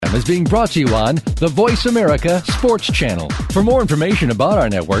program is being brought to you on the Voice America Sports Channel. For more information about our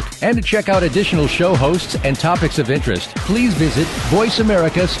network and to check out additional show hosts and topics of interest, please visit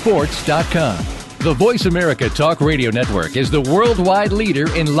voiceamericasports.com. The Voice America Talk Radio Network is the worldwide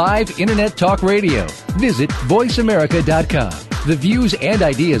leader in live Internet talk radio. Visit voiceamerica.com. The views and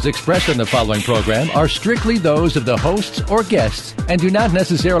ideas expressed on the following program are strictly those of the hosts or guests and do not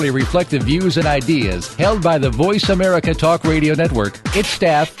necessarily reflect the views and ideas held by the Voice America Talk Radio Network, its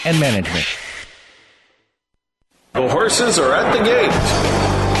staff, and management. The horses are at the gate.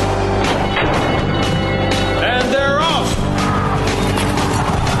 And they're off.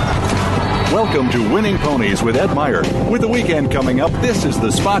 Welcome to Winning Ponies with Ed Meyer. With the weekend coming up, this is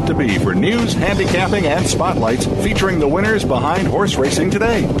the spot to be for news, handicapping, and spotlights featuring the winners behind horse racing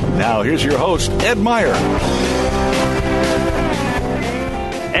today. Now, here's your host, Ed Meyer.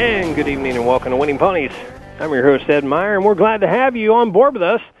 And good evening and welcome to Winning Ponies. I'm your host, Ed Meyer, and we're glad to have you on board with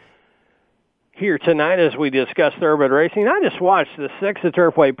us here tonight as we discuss thoroughbred racing. I just watched the 6th at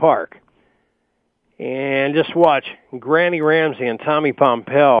Turfway Park. And just watch Granny Ramsey and Tommy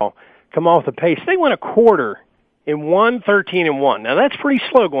Pompel come off the pace. They went a quarter in 1:13-1. Now, that's pretty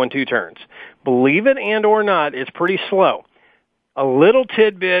slow going 2 turns. Believe it and or not, it's pretty slow. A little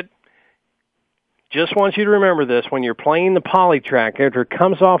tidbit, just want you to remember this, when you're playing the poly track, after it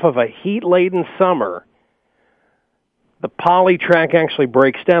comes off of a heat-laden summer, the poly track actually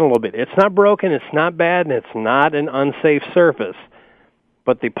breaks down a little bit. It's not broken, it's not bad, and it's not an unsafe surface.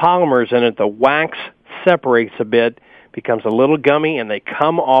 But the polymers in it, the wax separates a bit, becomes a little gummy, and they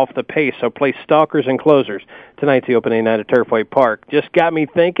come off the pace. So play stalkers and closers. Tonight's the opening night at Turfway Park. Just got me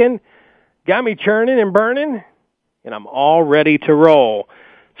thinking, got me churning and burning, and I'm all ready to roll.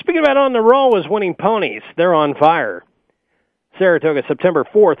 Speaking about on the roll is Winning Ponies. They're on fire. Saratoga, September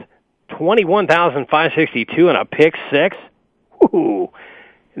 4th, 21,562 and a pick 6. Woo!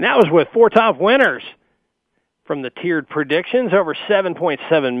 And that was with 4 top winners. From the tiered predictions, over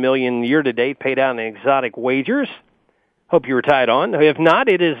 $7.7 million year-to-date paid out in exotic wagers. Hope you were tied on. If not,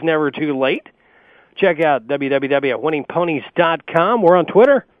 it is never too late. Check out www.winningponies.com. We're on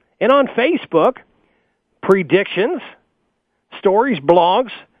Twitter and on Facebook. Predictions, stories,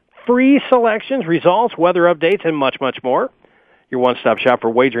 blogs, free selections, results, weather updates, and much, much more. Your one-stop shop for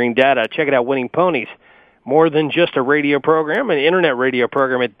wagering data. Check it out, Winning Ponies. More than just a radio program, an internet radio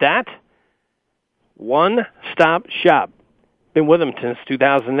program at that. One-stop shop. Been with them since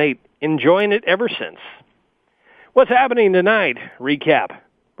 2008. Enjoying it ever since. What's happening tonight? Recap.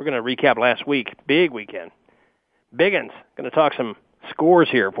 We're going to recap last week. Big weekend. Biggins. Going to talk some scores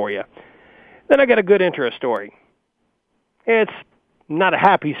here for you. Then I got a good intro story. It's not a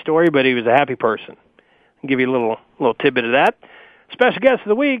happy story, but he was a happy person. I'll give you a little tidbit of that. Special guest of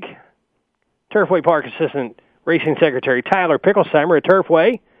the week, Turfway Park Assistant Racing Secretary Tyler Picklesimer at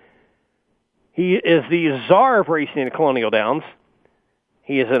Turfway. He is the czar of racing in Colonial Downs.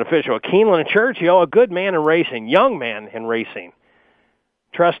 He is an official at Keeneland and Churchill, a good man in racing, young man in racing.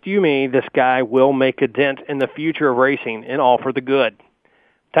 Trust you me, this guy will make a dent in the future of racing and all for the good.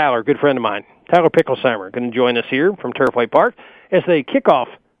 Tyler, good friend of mine. Tyler Picklesimer going to join us here from Turfway Park as they kick off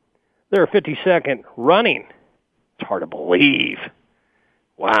their 52nd running. It's hard to believe.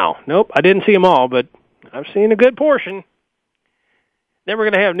 Wow. Nope, I didn't see them all, but I've seen a good portion. Then we're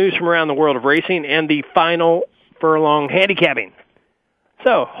going to have news from around the world of racing and the final furlong handicapping.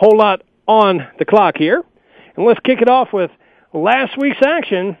 So, whole lot on the clock here. And let's kick it off with last week's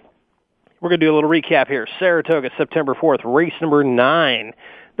action. We're going to do a little recap here. Saratoga, September 4th, race number 9.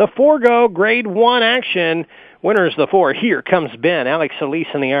 The 4-go Grade 1 action. Winners the 4. Here comes Ben. Alex Solis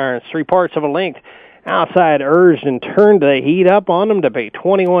in the irons. 3 parts of a length. Outside urged and turned the heat up on them to pay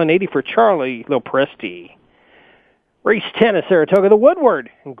 $21.80 for Charlie Lopresti. Race 10 at Saratoga, the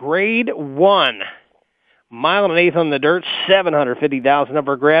Woodward, Grade 1. Mile and an eighth on the dirt, $750,000 up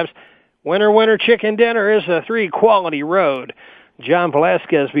for grabs. Winner, chicken dinner is a 3 Quality Road. John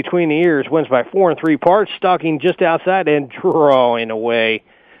Velasquez between the ears wins by 4 3 parts, stalking just outside and drawing away.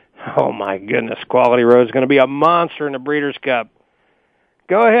 Oh my goodness, Quality Road is going to be a monster in the Breeders' Cup.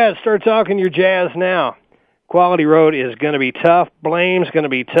 Go ahead, start talking your jazz now. Quality Road is going to be tough. Blame's going to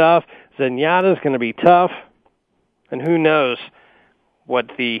be tough. Zenyatta's going to be tough. And who knows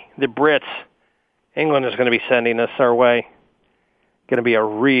what the Brits, England is going to be sending us our way. Going to be a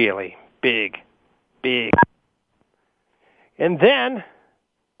really big. And then,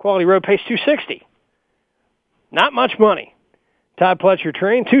 Quality Road pays $260. Not much money. Todd Pletcher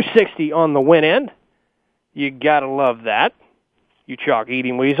train, $260 on the win end. You got to love that. You chalk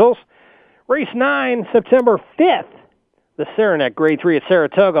eating weasels. Race 9, September 5th. The Saranac Grade 3 at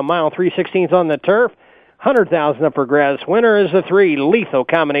Saratoga, mile 3/16 on the turf. $100,000 up for grabs. Winner is the 3, Lethal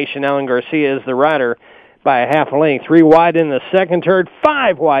Combination. Alan Garcia is the rider by a half a length. 3 wide in the second turn,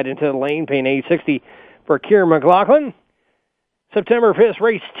 5 wide into the lane, paying $860 for Kieran McLaughlin. September 5th,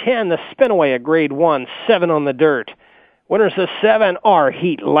 race 10, the Spinaway at grade 1, 7 on the dirt. Winners the 7 are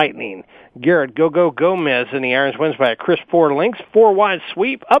Heat Lightning. Garrett Go-Go Gomez in the irons wins by a crisp 4 lengths. 4 wide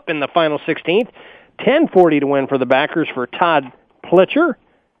sweep up in the final 16th. $10.40 to win for the backers for Todd Plitcher.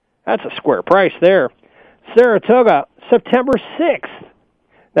 That's a square price there. Saratoga, September 6th.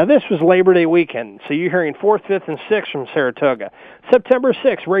 Now, this was Labor Day weekend, so you're hearing 4th, 5th, and 6th from Saratoga. September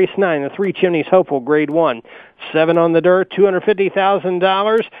 6th, race 9, the Three Chimneys Hopeful, grade 1. 7 on the dirt,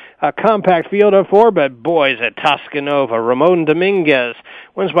 $250,000. A compact field of 4, but boys at Toscanova. Ramon Dominguez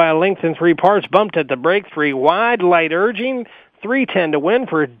wins by a length in 3 parts, bumped at the break, 3 wide, light urging, 310 to win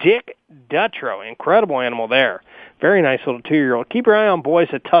for Dick Dutrow. Incredible animal there. Very nice little 2-year-old. Keep your eye on boys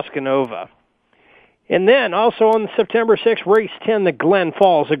at Toscanova. And then, also on September 6th, race 10, the Glen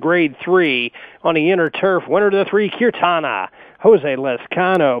Falls, a grade 3 on the inner turf. Winner to the 3, Kirtana. Jose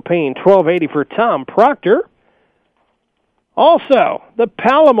Lescano paying $12.80 for Tom Proctor. Also, the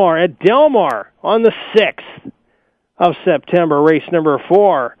Palomar at Del Mar on the 6th of September, race number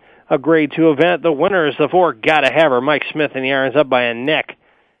 4, a grade 2 event. The winner is the 4, Gotta Have Her. Mike Smith in the irons up by a neck.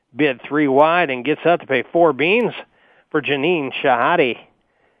 Bid 3 wide and gets up to pay 4 beans for Janine Shahadi.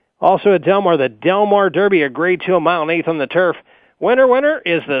 Also at Del Mar, the Del Mar Derby, a grade 2, a mile and 1/8 on the turf. Winner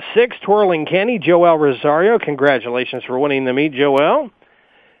is the 6, Twirling Kenny, Joel Rosario. Congratulations for winning the meet, Joel.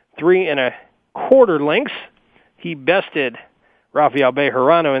 3 1/4 lengths. He bested Rafael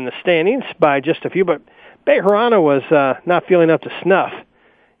Bejarano in the standings by just a few, but Bejarano was not feeling up to snuff.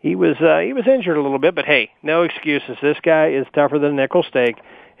 He was injured a little bit, but hey, no excuses. This guy is tougher than a nickel steak,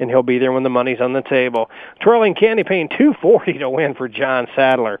 and he'll be there when the money's on the table. Twirling Candy paying $240 to win for John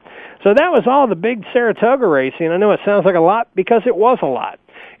Sadler. So that was all the big Saratoga racing. I know it sounds like a lot because it was a lot.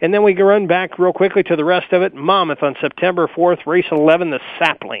 And then we can run back real quickly to the rest of it. Monmouth on September 4th, race 11, the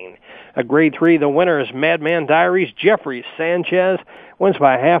Sapling. A grade 3, the winner is Madman Diaries. Jeffrey Sanchez wins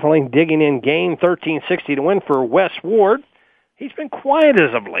by a half a length, digging in game, $13.60 to win for Wes Ward. He's been quiet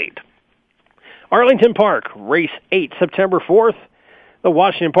as of late. Arlington Park, race 8, September 4th. The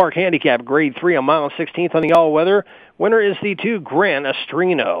Washington Park Handicap, grade 3, a mile and 16th on the all-weather. Winner is the 2, Gran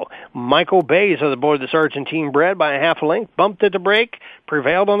Estrino. Michael Bays is aboard this Argentine bred by a half a length. Bumped at the break,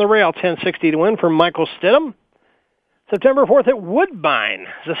 prevailed on the rail, $10.60 to win for Michael Stidham. September 4th at Woodbine,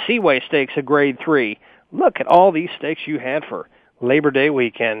 the Seaway Stakes, a grade 3. Look at all these stakes you had for Labor Day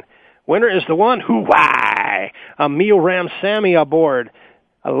weekend. Winner is the 1, Huwai. Emil Ramsamy aboard.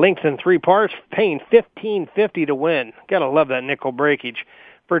 A length in 3 parts, paying $15.50 to win. Gotta love that nickel breakage.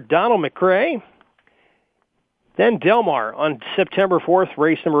 For Donald McRae. Then Del Mar on September 4th,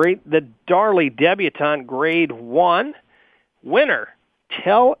 race number 8, the Darley Debutante, grade 1. Winner,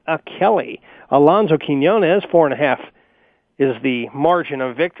 Tell Kelly. Alonzo Quinones, 4.5 is the margin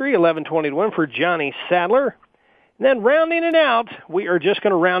of victory. $11.20 to win for Johnny Sadler. And then rounding it out, we are just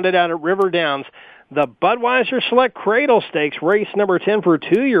going to round it out at River Downs. The Budweiser Select Cradle Stakes, race number 10 for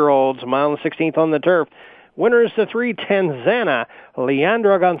 2-year-olds, mile and 16th on the turf. Winner is the 3, Tanzana.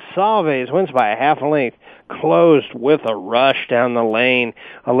 Leandro Gonçalves wins by a half a length. Closed with a rush down the lane.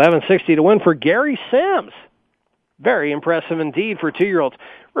 $11.60 to win for Gary Sims. Very impressive indeed for 2-year-olds.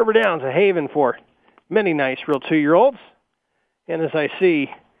 River Downs, a haven for many nice real 2-year-olds. And as I see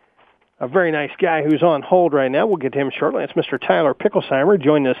a very nice guy who's on hold right now, we'll get to him shortly. It's Mr. Tyler Picklesimer,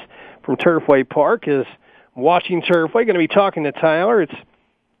 joined us from Turfway Park, is watching Turfway. Going to be talking to Tyler.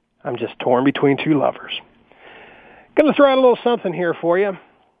 I'm just torn between 2 lovers. Going to throw out a little something here for you.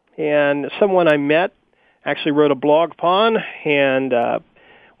 And someone I met actually wrote a blog upon, and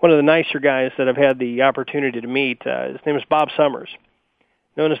one of the nicer guys that I've had the opportunity to meet, his name is Bob Summers,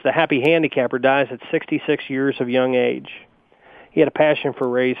 known as the Happy Handicapper, dies at 66 years of young age. He had a passion for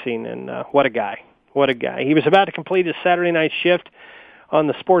racing, and what a guy. What a guy. He was about to complete his Saturday night shift on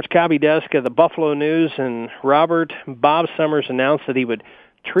the sports copy desk of the Buffalo News, and Bob Summers announced that he would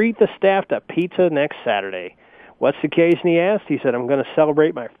treat the staff to pizza next Saturday. What's the occasion, he asked? He said, I'm going to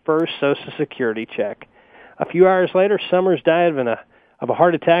celebrate my first Social Security check. A few hours later, Summers died of a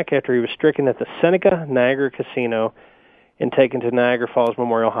heart attack after he was stricken at the Seneca Niagara Casino and taken to Niagara Falls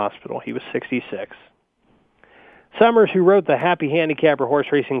Memorial Hospital. He was 66. Summers, who wrote the Happy Handicapper horse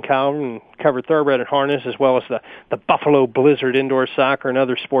racing column and covered thoroughbred and harness, as well as the Buffalo Blizzard indoor soccer and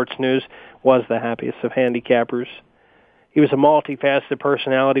other sports news, was the happiest of handicappers. He was a multifaceted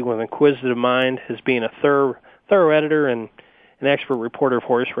personality with an inquisitive mind, as being a thorough editor and an expert reporter of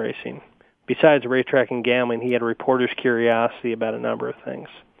horse racing. Besides racetrack and gambling, he had a reporter's curiosity about a number of things.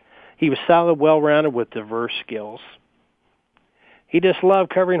 He was solid, well-rounded with diverse skills. He just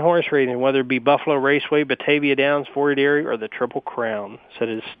loved covering horse racing, whether it be Buffalo Raceway, Batavia Downs, Ford Dairy, or the Triple Crown, said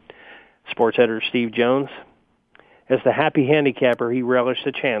his sports editor Steve Jones. As the happy handicapper, he relished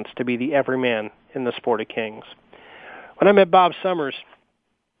the chance to be the everyman in the sport of kings. When I met Bob Summers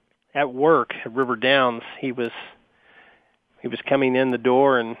at work at River Downs, he was coming in the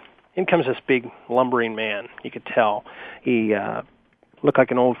door, and in comes this big lumbering man. You could tell he looked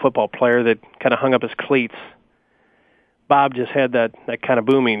like an old football player that kind of hung up his cleats. Bob just had that kind of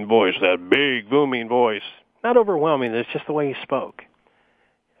booming voice, that big booming voice. Not overwhelming, it's just the way he spoke.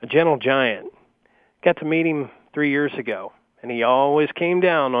 A gentle giant. Got to meet him 3 years ago, and he always came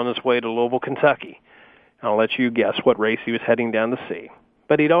down on his way to Louisville, Kentucky. I'll let you guess what race he was heading down to see.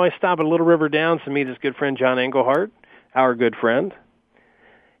 But he'd always stop at Little River Downs to meet his good friend John Englehart, our good friend.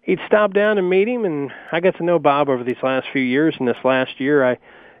 He'd stop down and meet him, and I got to know Bob over these last few years. And this last year, I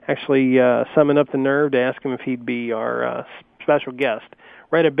actually summoned up the nerve to ask him if he'd be our special guest.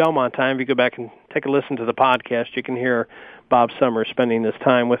 Right at Belmont time, if you go back and take a listen to the podcast, you can hear Bob Summers spending this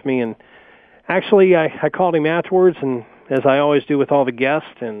time with me. And actually, I called him afterwards, and as I always do with all the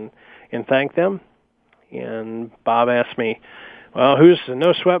guests, and thanked them. And Bob asked me, well,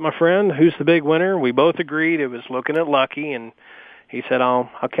 no sweat, my friend, who's the big winner? We both agreed it was looking at Lucky, and he said, I'll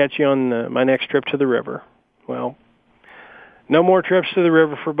catch you on my next trip to the river. Well, no more trips to the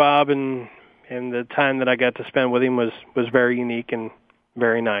river for Bob, and the time that I got to spend with him was very unique and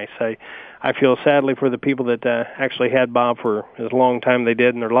very nice. I feel sadly for the people that actually had Bob for as long time they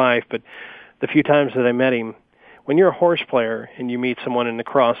did in their life, but the few times that I met him, when you're a horse player and you meet someone in the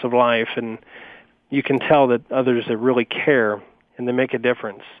cross of life, and you can tell that others that really care and they make a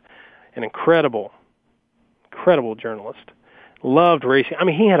difference. An incredible journalist. Loved racing. I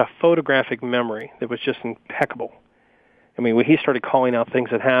mean, he had a photographic memory that was just impeccable. I mean, when he started calling out things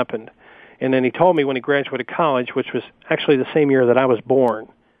that happened. And then he told me when he graduated college, which was actually the same year that I was born.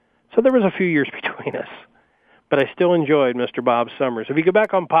 So there was a few years between us. But I still enjoyed Mr. Bob Summers. If you go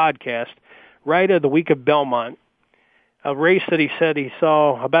back on podcast, right at the week of Belmont, a race that he said he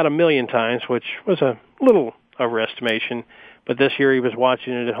saw about 1 million times, which was a little overestimation, but this year he was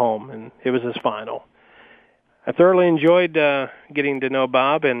watching it at home, and it was his final. I thoroughly enjoyed getting to know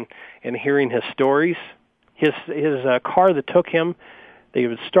Bob and hearing his stories. His car that took him, they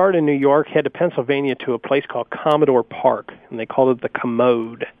would start in New York, head to Pennsylvania to a place called Commodore Park, and they called it the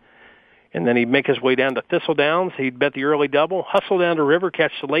Commode. And then he'd make his way down to Thistle Downs. He'd bet the early double, hustle down to River,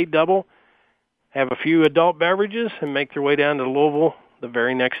 catch the late double, have a few adult beverages, and make their way down to Louisville the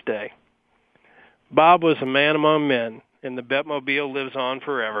very next day. Bob was a man among men, and the Betmobile lives on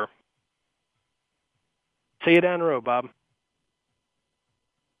forever. See you down the road, Bob.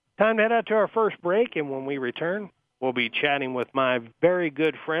 Time to head out to our first break, and when we return, we'll be chatting with my very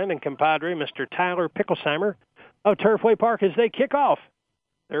good friend and compadre, Mr. Tyler Picklesimer of Turfway Park, as they kick off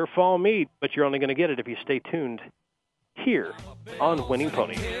their fall meet. But you're only going to get it if you stay tuned here on Winning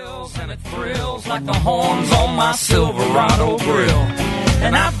Ponies. And it thrills like the horns on my Silverado grill.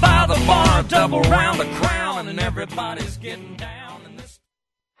 And I buy the bar, double round the crown, and everybody's getting down in this.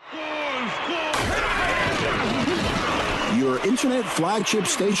 Your internet flagship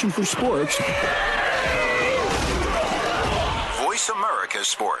station for sports. Voice America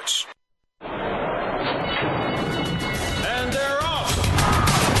Sports. And they're off.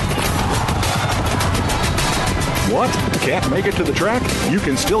 What? Can't make it to the track? You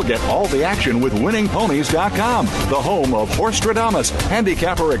can still get all the action with winningponies.com, the home of Horstradamus,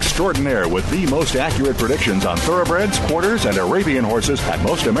 handicapper extraordinaire with the most accurate predictions on thoroughbreds, quarters, and Arabian horses at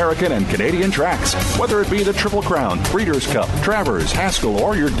most American and Canadian tracks. Whether it be the Triple Crown, Breeders' Cup, Travers, Haskell,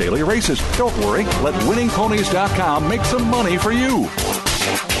 or your daily races, don't worry. Let winningponies.com make some money for you.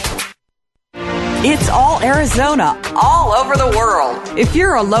 It's all Arizona, all over the world. If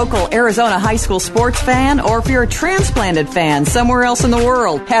you're a local Arizona high school sports fan, or if you're a transplanted fan somewhere else in the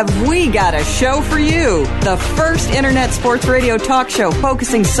world, have we got a show for you. The first internet sports radio talk show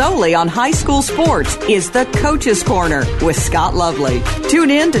focusing solely on high school sports is The Coach's Corner with Scott Lovely.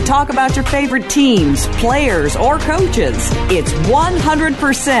 Tune in to talk about your favorite teams, players, or coaches. It's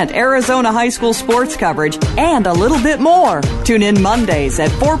 100% Arizona high school sports coverage and a little bit more. Tune in Mondays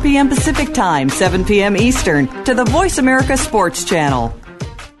at 4 p.m. Pacific Time, 7 p.m. Eastern to the Voice America Sports Channel.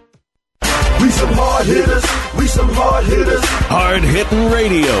 We some hard hitters. We some hard hitters. Hard Hittin'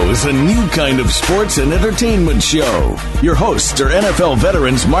 Radio is a new kind of sports and entertainment show. Your hosts are NFL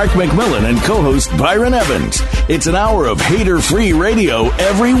veterans Mark McMillan and co-host Byron Evans. It's an hour of hater-free radio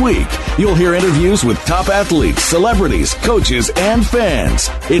every week. You'll hear interviews with top athletes, celebrities, coaches, and fans.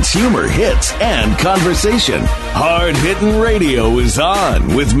 It's humor, hits, and conversation. Hard-hitting radio is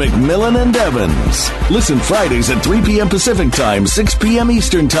on with McMillan and Evans. Listen Fridays at 3 p.m. Pacific Time, 6 p.m.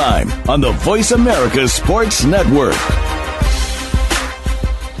 Eastern Time on the Voice America Sports Network.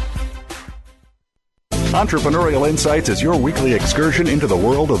 Entrepreneurial Insights is your weekly excursion into the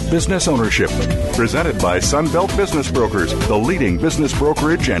world of business ownership. Presented by Sunbelt Business Brokers, the leading business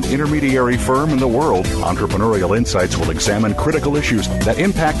brokerage and intermediary firm in the world. Entrepreneurial Insights will examine critical issues that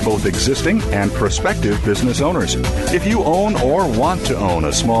impact both existing and prospective business owners. If you own or want to own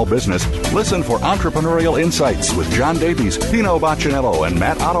a small business, listen for Entrepreneurial Insights with John Davies, Pino Baccinello, and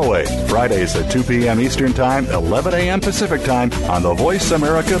Matt Ottaway. Fridays at 2 p.m. Eastern Time, 11 a.m. Pacific Time on the Voice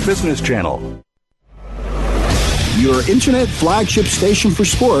America Business Channel. Your internet flagship station for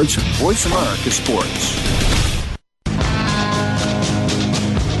sports, Voice America Sports.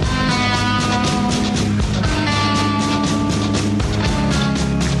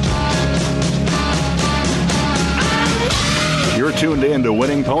 You're tuned in to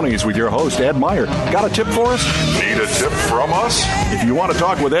Winning Ponies with your host, Ed Meyer. Got a tip for us? Need a tip from us? If you want to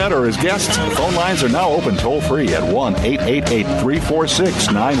talk with Ed or his guests, phone lines are now open toll-free at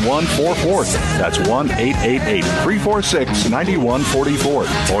 1-888-346-9144. That's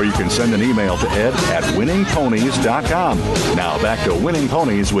 1-888-346-9144. Or you can send an email to ed at winningponies.com. Now back to Winning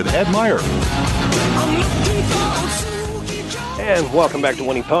Ponies with Ed Meyer. And welcome back to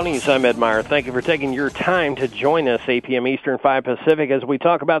Winning Ponies. I'm Ed Meyer. Thank you for taking your time to join us, 8 p.m. Eastern, 5 Pacific, as we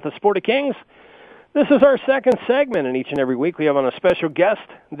talk about the sport of kings. This is our second segment, and each and every week we have on a special guest.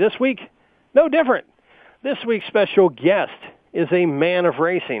 This week, no different. This week's special guest is a man of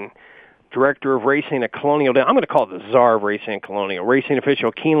racing, director of racing at Colonial. I'm going to call it the czar of racing at Colonial. Racing official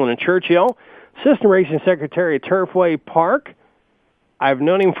at Keeneland and Churchill, assistant racing secretary at Turfway Park. I've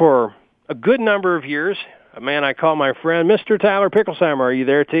known him for a good number of years. A man I call my friend, Mr. Tyler Picklesimer. Are you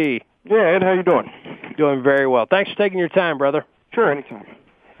there, T? Yeah, Ed, how you doing? Doing very well. Thanks for taking your time, brother. Sure, anytime.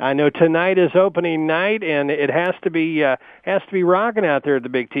 I know tonight is opening night, and it has to be rocking out there at the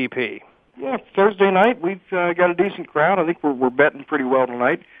Big TP. Yeah, Thursday night we've got a decent crowd. I think we're betting pretty well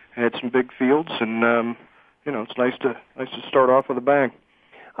tonight. Had some big fields, and it's nice to start off with a bang.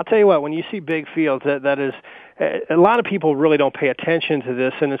 I'll tell you what, when you see big fields, that is, a lot of people really don't pay attention to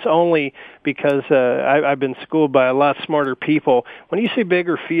this, and it's only because I've been schooled by a lot smarter people. When you see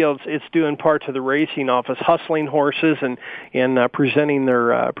bigger fields, it's due in part to the racing office hustling horses and presenting.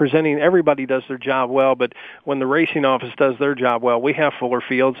 Everybody does their job well, but when the racing office does their job well, we have fuller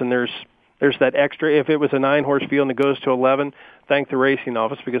fields, and there's that extra. If it was a 9-horse field and it goes to 11, thank the racing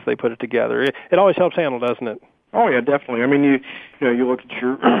office because they put it together. It always helps handle, doesn't it? Oh yeah, definitely. I mean, you look at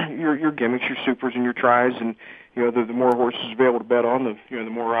your gimmicks, your supers, and your tries, and the more horses available to bet on, the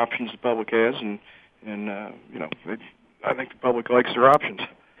more options the public has, and I think the public likes their options.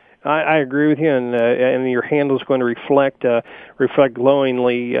 I agree with you, and your handle is going to reflect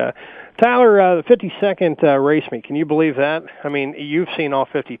glowingly. Tyler, the 52nd race meet, can you believe that? I mean, you've seen all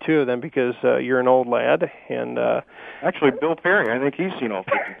 52 of them because you're an old lad. And actually, Bill Perry, I think he's seen all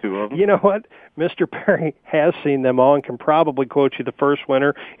 52 of them. You know what? Mr. Perry has seen them all and can probably quote you the first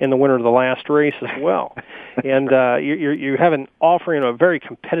winner and the winner of the last race as well. And you have an offering of a very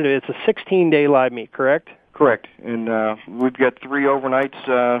competitive, it's a 16-day live meet, correct? Correct. And we've got 3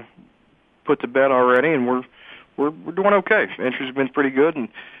 overnights put to bed already, and we're doing okay. Entry's been pretty good, and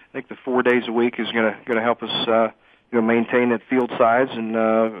I think the 4 days a week is going to help us maintain that field size and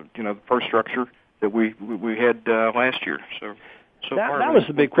the purse structure that we had last year. So that was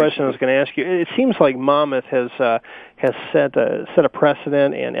the big question I was going to ask you. It seems like Monmouth has set a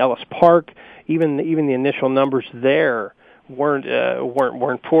precedent, and Ellis Park, even the initial numbers there weren't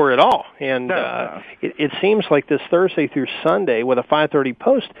poor at all. And it seems like this Thursday through Sunday with a 5:30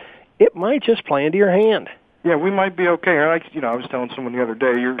 post, it might just play into your hand. Yeah, we might be okay. I was telling someone the other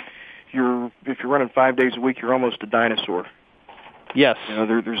day, if you're running 5 days a week, you're almost a dinosaur. Yes.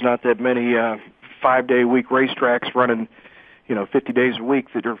 There's not that many 5-day a week racetracks running, 50 days a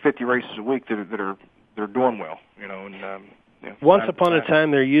week that are 50 races a week that are doing well. Once upon a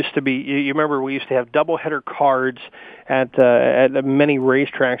time, there used to be. You remember we used to have doubleheader cards at many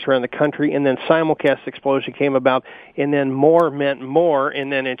racetracks around the country, and then simulcast explosion came about, and then more meant more,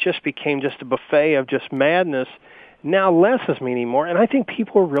 and then it just became just a buffet of just madness. Now less is meaning more, and I think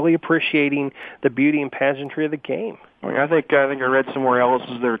people are really appreciating the beauty and pageantry of the game. I think I read somewhere else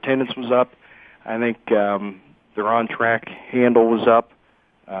their attendance was up. I think their on-track handle was up.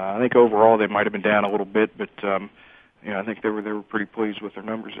 I think overall they might have been down a little bit, but I think they were pretty pleased with their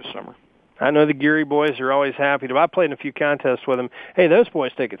numbers this summer. I know the Geary boys are always happy to. I played in a few contests with them. Hey, those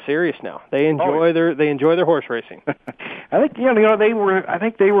boys take it serious now. They enjoy their horse racing. I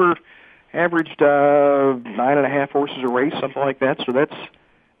think they were averaged 9.5 horses a race, something like that. So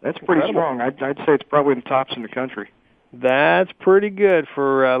that's pretty strong. I'd say it's probably the tops in the country. That's pretty good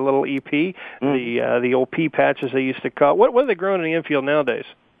for a little EP. The old pea patches they used to call. What are they growing in the infield nowadays?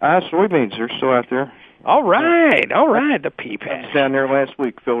 Soybeans. They're still out there. All right. The pea patch. I was down there last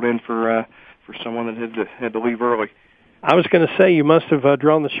week, filled in for someone that had to leave early. I was going to say you must have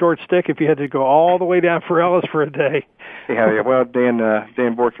drawn the short stick if you had to go all the way down for Ellis for a day. Yeah. Well,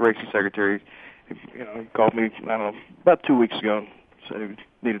 Dan Bork, the racing secretary, called me, I don't know, about 2 weeks ago, said he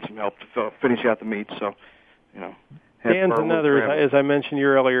needed some help to finish out the meet. So, Dan's another, as I mentioned you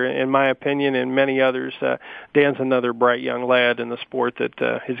earlier, in my opinion, and many others, Dan's another bright young lad in the sport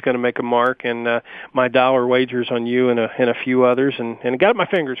that is going to make a mark, and my dollar wagers on you and a few others, and got my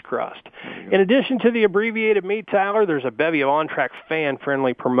fingers crossed. In addition to the abbreviated meet, Tyler, there's a bevy of on-track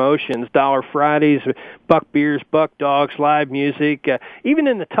fan-friendly promotions, Dollar Fridays, Buck Beers, Buck Dogs, live music. Even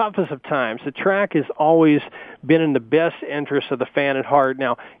in the toughest of times, the track has always been in the best interest of the fan at heart.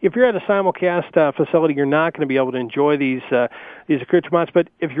 Now, if you're at a simulcast facility, you're not going to be able to enjoy these accoutrements, but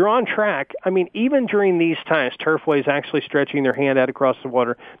if you're on track, I mean, even during these times, Turfway is actually stretching their hand out across the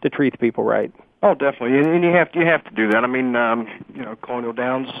water to treat the people right. Oh, definitely, and you have to do that. I mean, Colonial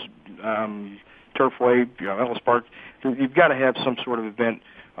Downs, Turfway, Ellis Park, you've got to have some sort of event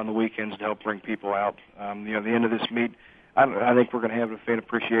on the weekends to help bring people out. The end of this meet, I think we're going to have a Fan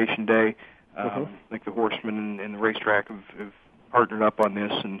Appreciation Day. I think the horsemen and the racetrack have partnered up on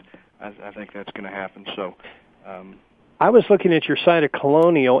this, and I think that's going to happen. So, I was looking at your site at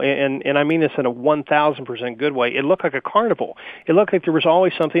Colonial, and I mean this in a 1,000% good way. It looked like a carnival. It looked like there was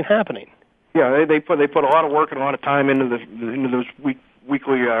always something happening. Yeah, they put a lot of work and a lot of time into those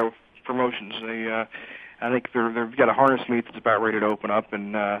weekly promotions. I think they've got a harness meet that's about ready to open up,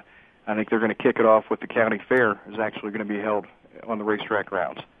 and I think they're going to kick it off with the county fair is actually going to be held on the racetrack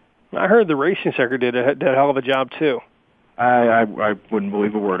grounds. I heard the Racing Secretary did a hell of a job too. I wouldn't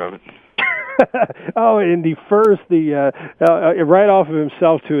believe a word of it. Oh, and right off of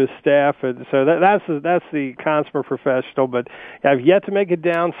himself to his staff, and so that's the consummate professional. But I've yet to make it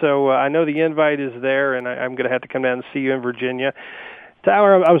down, so I know the invite is there, and I'm going to have to come down and see you in Virginia.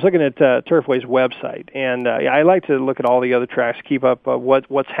 Tyler, I was looking at Turfway's website, and I like to look at all the other tracks, keep up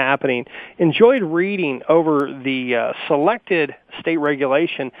what's happening. Enjoyed reading over the selected state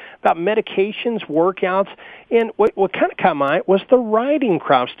regulation about medications, workouts, and what kind of caught my eye was the riding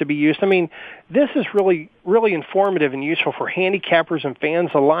crops to be used. I mean, this is really, really informative and useful for handicappers and fans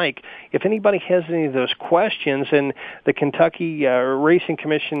alike. If anybody has any of those questions, and the Kentucky Racing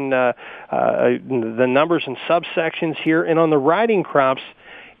Commission, the numbers and subsections here, and on the riding crops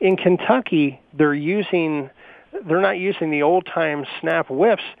in Kentucky, they're not using the old time snap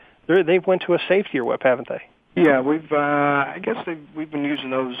whips. They've went to a safety whip, haven't they? Yeah, we've been using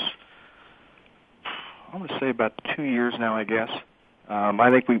those. I want to say about 2 years now, I guess. I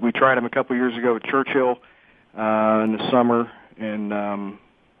think we tried them a couple of years ago at Churchill in the summer, and I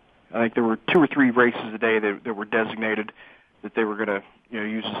think there were 2 or 3 races a day that were designated that they were going to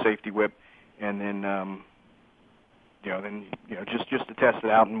use the safety whip, and then just to test it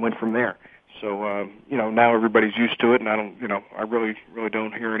out and went from there. So now everybody's used to it, and I really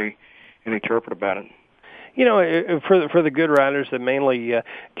don't hear any chirping about it. For the good riders that mainly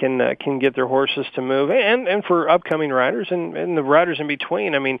can get their horses to move, and for upcoming riders and the riders in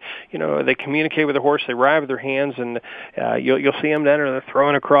between. I mean, they communicate with the horse, they ride with their hands, and you'll see them then, or they're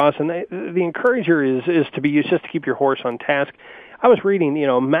throwing across. And the encourager is to be used just to keep your horse on task. I was reading,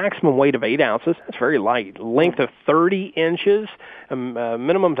 maximum weight of 8 ounces. That's very light. Length of 30 inches,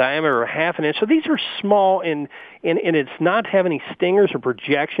 minimum diameter of half an inch. So these are small, and it's not have any stingers or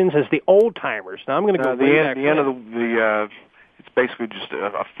projections as the old timers. Now I'm going to go the end of the it's basically just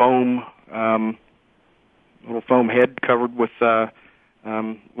a foam, little foam head covered with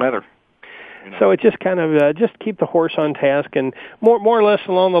leather. So it just kind of just keep the horse on task, and more or less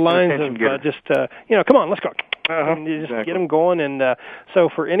along the lines of just come on, let's go. And you just get them going, and so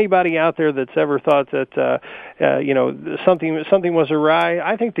for anybody out there that's ever thought that something was awry,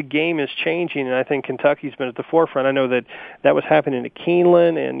 I think the game is changing, and I think Kentucky's been at the forefront. I know that was happening at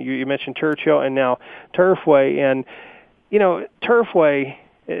Keeneland, and you mentioned Churchill, and now Turfway, and Turfway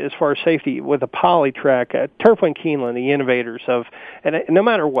as far as safety with a poly track, Turfway and Keeneland, the innovators of, and no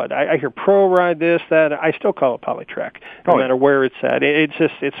matter what, I hear pro ride this, that, I still call it poly track, no matter where it's at.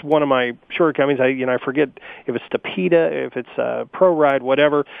 It's one of my shortcomings. I forget if it's Tapeta, if it's pro ride,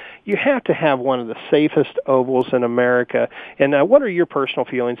 whatever. You have to have one of the safest ovals in America. And what are your personal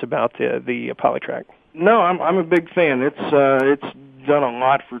feelings about the poly track? No, I'm a big fan. It's done a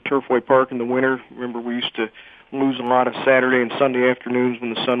lot for Turfway Park in the winter. Remember, we used to lose a lot of Saturday and Sunday afternoons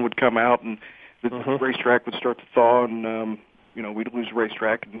when the sun would come out and the racetrack would start to thaw, and we'd lose the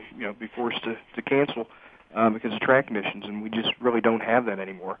racetrack and be forced to cancel because of track conditions, and we just really don't have that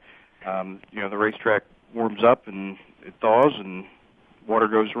anymore. The racetrack warms up and it thaws and water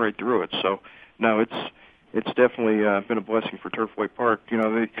goes right through it. So no, it's definitely been a blessing for Turfway Park. You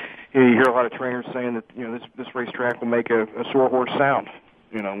hear a lot of trainers saying that this racetrack will make a sore horse sound.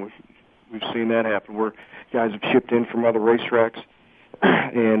 We've seen that happen where guys have shipped in from other racetracks,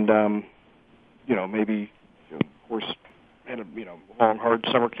 and maybe horse had a long, hard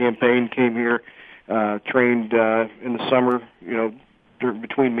summer campaign, came here, trained in the summer,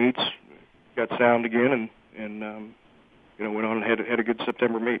 between meets, got sound again, and went on and had a good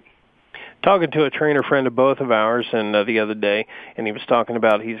September meet. Talking to a trainer friend of both of ours and the other day, and he was talking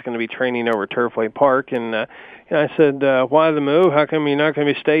about he's going to be training over at Turfway Park, and I said, why the move? How come you're not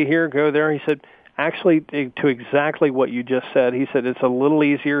going to stay here, go there? He said, actually, to exactly what you just said. He said it's a little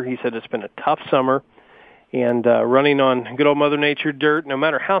easier. He said it's been a tough summer, and running on good old Mother Nature dirt, no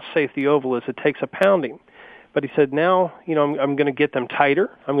matter how safe the oval is, it takes a pounding. But he said, now, I'm going to get them tighter.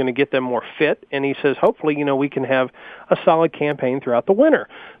 I'm going to get them more fit. And he says, hopefully, we can have a solid campaign throughout the winter.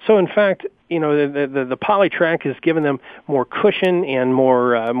 So, in fact, the poly track has given them more cushion and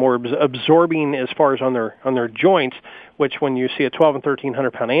more absorbing as far as on their joints, which when you see a 1,200 and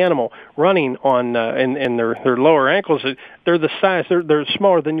 1,300-pound animal running on in their lower ankles, they're the size, they're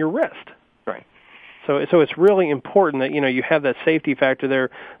smaller than your wrist. Right. So it's really important that you have that safety factor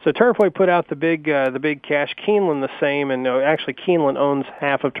there. So Turfway put out the big cash. Keeneland the same, and actually Keeneland owns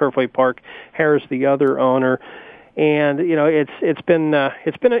half of Turfway Park. Harris the other owner, and it's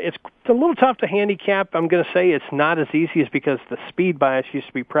a little tough to handicap. I'm going to say it's not as easy as because the speed bias used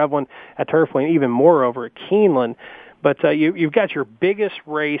to be prevalent at Turfway, and even more over at Keeneland. But you've got your biggest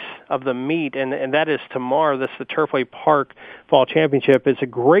race of the meet, and that is tomorrow. That's the Turfway Park Fall Championship. It's a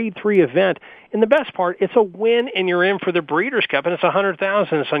Grade 3 event. And the best part, it's a win, and you're in for the Breeders' Cup, and it's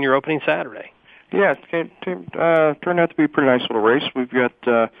 $100,000. It's on your opening Saturday. Yeah, it turned out to be a pretty nice little race. We've got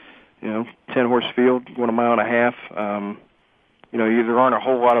 10-horse field, going a mile and a half. There aren't a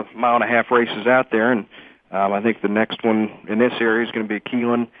whole lot of mile-and-a-half races out there, and I think the next one in this area is going to be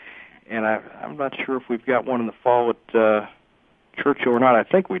Keeneland. And I'm not sure if we've got one in the fall at Churchill or not. I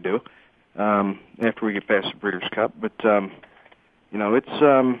think we do after we get past the Breeders' Cup. But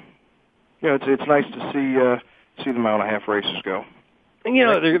it's nice to see the mile-and-a-half races go. And,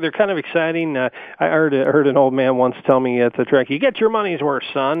 they're kind of exciting. I heard an old man once tell me at the track, "You get your money's worth,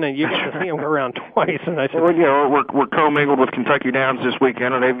 son," and you get to see them go around twice. And I said, we're commingled with Kentucky Downs this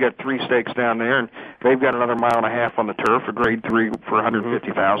weekend, and they've got 3 stakes down there, and they've got another mile and a half on the turf, a Grade 3 for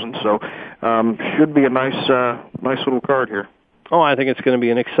 $150,000. So should be a nice little card here. Oh, I think it's going to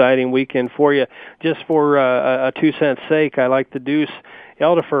be an exciting weekend for you. Just for a 2 cent's sake, I like the deuce.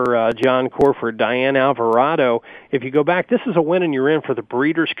 Elder John Corford, Diane Alvarado. If you go back, this is a win and you're in for the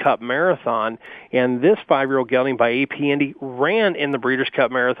Breeders' Cup Marathon. And this 5-year-old gelding by AP Indy ran in the Breeders' Cup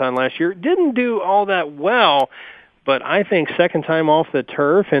Marathon last year. Didn't do all that well, but I think second time off the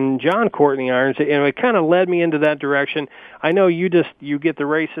turf, and John Courtney irons it, and it kind of led me into that direction. I know you get the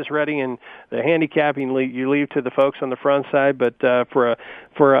races ready and the handicapping you leave to the folks on the front side, but for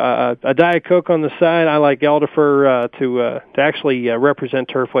a Diet Coke on the side, I like Eldifer to actually represent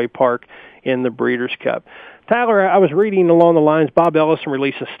Turfway Park in the Breeders' Cup. Tyler, I was reading along the lines, Bob Ellison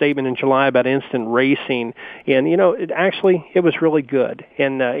released a statement in July about instant racing, and, it was really good.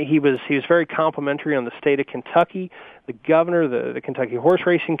 And he was very complimentary on the state of Kentucky, the governor, the Kentucky Horse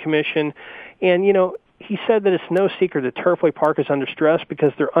Racing Commission, and, he said that it's no secret that Turfway Park is under stress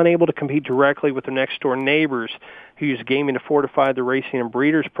because they're unable to compete directly with their next-door neighbors who use gaming to fortify the racing and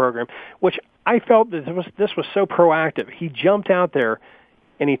breeders program, which I felt that this was so proactive. He jumped out there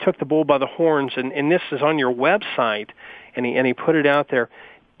and he took the bull by the horns, and this is on your website, and he put it out there.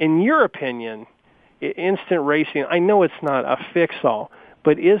 In your opinion, instant racing, I know it's not a fix-all,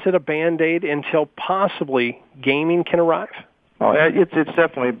 but is it a Band-Aid until possibly gaming can arrive? Oh, it's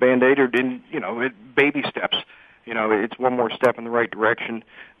definitely a Band-Aid, or baby steps. It's one more step in the right direction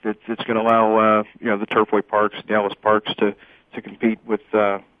that's going to allow the Turfway Parks, Dallas Parks to compete with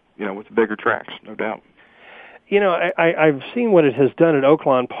the bigger tracks, no doubt. I've seen what it has done at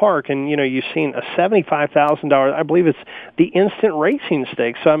Oaklawn Park, and you've seen a $75,000. I believe it's the Instant Racing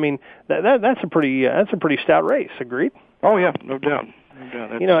Stakes. So I mean, that's a pretty stout race. Agreed? Oh yeah, no doubt.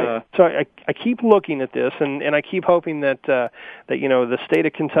 So I keep looking at this, and I keep hoping that the state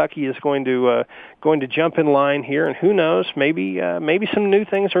of Kentucky is going to jump in line here, and who knows, maybe some new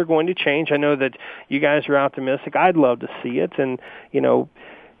things are going to change. I know that you guys are optimistic. I'd love to see it, and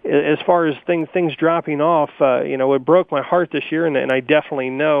as far as things dropping off, it broke my heart this year, and I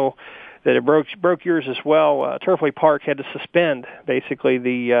definitely know that it broke yours as well. Turfway Park had to suspend basically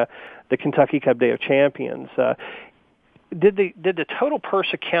the Kentucky Cup Day of Champions. Did the total purse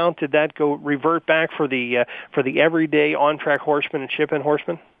account, did that revert back for the everyday on-track horsemen and ship-in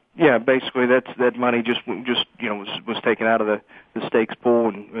horsemen? Yeah, basically that money just was taken out of the stakes pool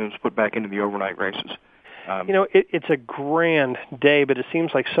and it was put back into the overnight races. It's a grand day, but it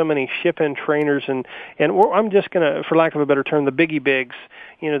seems like so many ship-in trainers and I'm just gonna, for lack of a better term, the biggie bigs.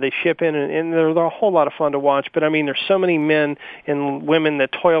 They ship in and they're a whole lot of fun to watch. But I mean, there's so many men and women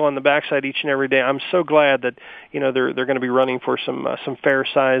that toil on the backside each and every day. I'm so glad that they're going to be running for some fair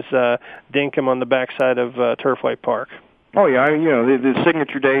size dinkum on the backside of Turfway Park. Oh yeah, the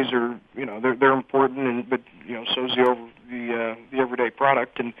signature days are they're important, but so's the everyday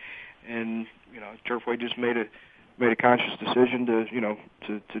product and Turfway just made a conscious decision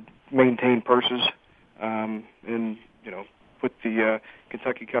to maintain purses and put the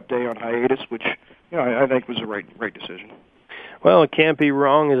Kentucky Cup Day on hiatus, which I think was the right decision. Well, it can't be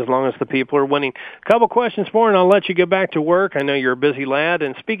wrong as long as the people are winning. A couple questions more, and I'll let you get back to work. I know you're a busy lad.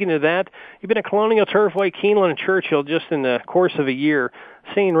 And speaking of that, you've been at Colonial, Turfway, Keeneland, and Churchill just in the course of a year,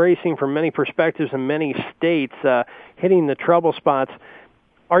 seeing racing from many perspectives in many states, hitting the trouble spots.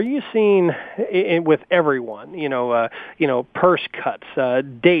 Are you seeing with everyone, purse cuts,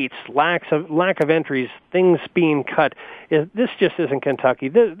 dates, lack of entries, things being cut? This just isn't Kentucky.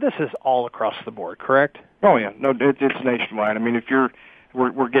 This is all across the board, correct? Oh yeah, no, it's nationwide. I mean,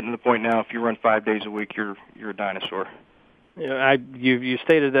 we're getting to the point now. If you run 5 days a week, you're a dinosaur. You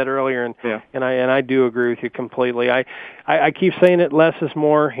stated that earlier, and yeah. I do agree with you completely. I keep saying it, less is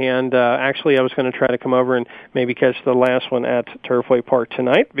more, and actually I was going to try to come over and maybe catch the last one at Turfway Park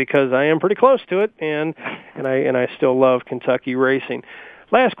tonight because I am pretty close to it, and I still love Kentucky racing.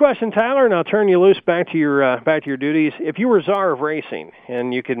 Last question, Tyler, and I'll turn you loose back to your duties. If you were czar of racing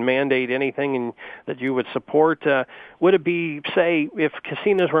and you could mandate anything that you would support, would it be, say, if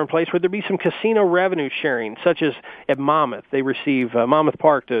casinos were in place, would there be some casino revenue sharing, such as at Monmouth? They receive Monmouth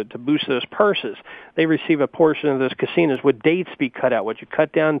Park to boost those purses. They receive a portion of those casinos. Would dates be cut out? Would you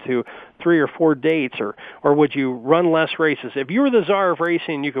cut down to 3 or 4 dates, or would you run less races? If you were the czar of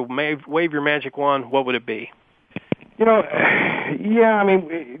racing and you could wave your magic wand, what would it be? Yeah, I mean,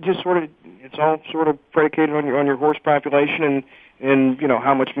 it's all sort of predicated on your horse population and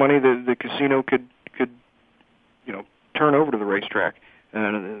how much money the casino could turn over to the racetrack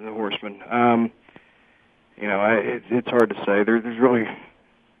and the horsemen. It's hard to say. There's really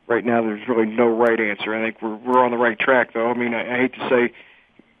right now there's really no right answer. I think we're on the right track though. I mean, I hate to say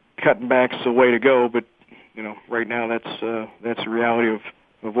cutting back's the way to go, but right now that's the reality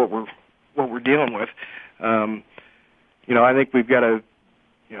of what we're dealing with. I think we've got to,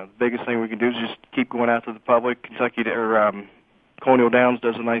 the biggest thing we can do is just keep going out to the public. Kentucky or Colonial Downs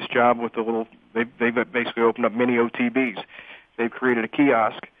does a nice job with they've basically opened up mini OTBs. They've created a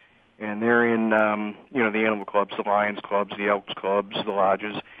kiosk, and they're in, the animal clubs, the Lions clubs, the Elks clubs, the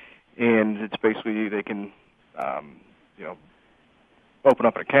lodges, and it's basically they can, open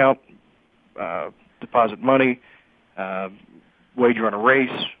up an account, deposit money, wager on a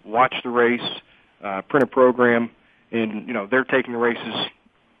race, watch the race, print a program. And, they're taking the races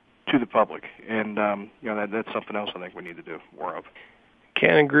to the public. And, that's something else I think we need to do more of.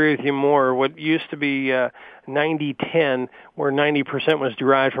 Can't agree with you more. What used to be 90-10, where 90% was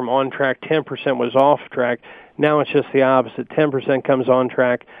derived from on-track, 10% was off-track, now it's just the opposite. 10% comes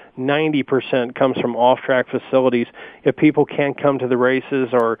on-track, 90% comes from off-track facilities. If people can't come to the races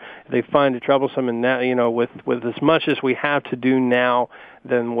or they find it troublesome, and that, with as much as we have to do now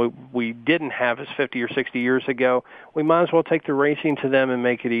than we didn't have as 50 or 60 years ago, we might as well take the racing to them and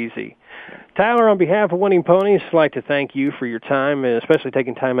make it easy. Tyler, on behalf of Winning Ponies, I'd like to thank you for your time, especially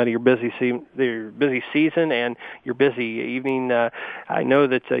taking time out of your busy season and your busy evening. I know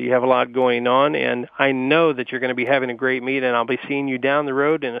that you have a lot going on, and I know that you're going to be having a great meet, and I'll be seeing you down the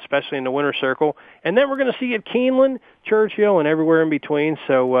road, and especially in the winter circle. And then we're going to see you at Keeneland, Churchill, and everywhere in between.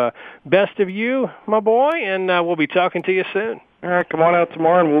 So best of you, my boy, and we'll be talking to you soon. All right, come on out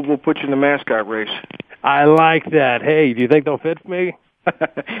tomorrow, and we'll put you in the mascot race. I like that. Hey, do you think they'll fit me?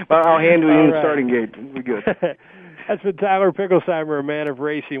 Well, I'll handle you in the starting gate. We'll be good. That's been Tyler Picklesimer, a man of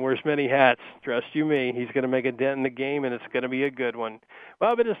racing, wears many hats. Trust you me, he's going to make a dent in the game, and it's going to be a good one.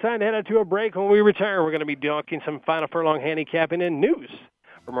 Well, but it's time to head out to a break. When we return, we're going to be talking some Final Furlong handicapping and news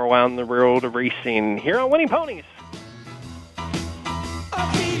from around the world of racing here on Winning Ponies.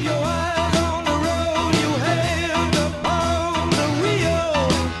 I'll keep your eyes on the road, you hand upon the wheel.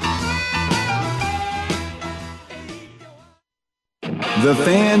 The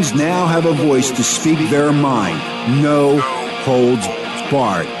fans now have a voice to speak their mind. No holds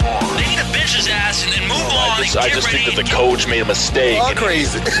barred. They need to bench his ass and then move on. I just think that the coach made a mistake. Oh,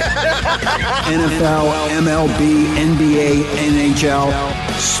 crazy. NFL, MLB, NBA, NHL.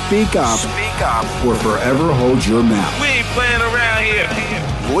 Speak up. Speak up or forever hold your mouth. We ain't playing around here.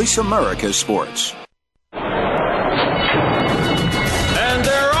 Voice America Sports. And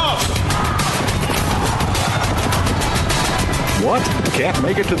they're off. What? Can't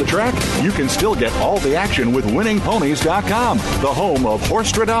make it to the track? You can still get all the action with winningponies.com, the home of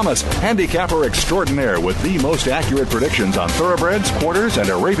Horstradamus, handicapper extraordinaire with the most accurate predictions on thoroughbreds, quarters, and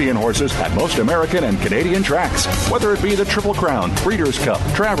Arabian horses at most American and Canadian tracks. Whether it be the Triple Crown, Breeders' Cup,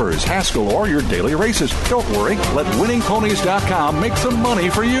 Travers, Haskell, or your daily races, don't worry. Let winningponies.com make some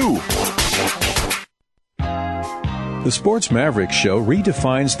money for you. The Sports Mavericks Show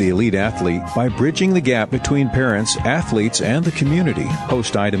redefines the elite athlete by bridging the gap between parents, athletes, and the community.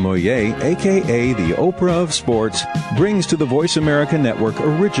 Host Ida Moyer, a.k.a. the Oprah of Sports, brings to the Voice America Network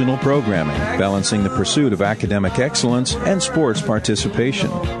original programming, balancing the pursuit of academic excellence and sports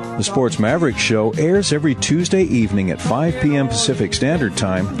participation. The Sports Mavericks Show airs every Tuesday evening at 5 p.m. Pacific Standard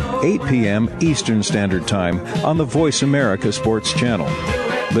Time, 8 p.m. Eastern Standard Time on the Voice America Sports Channel.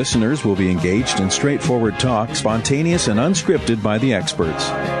 Listeners will be engaged in straightforward talk, spontaneous and unscripted by the experts.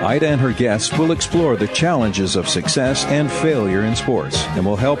 Ida and her guests will explore the challenges of success and failure in sports and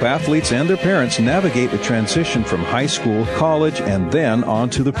will help athletes and their parents navigate the transition from high school, college, and then on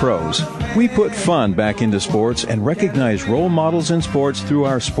to the pros. We put fun back into sports and recognize role models in sports through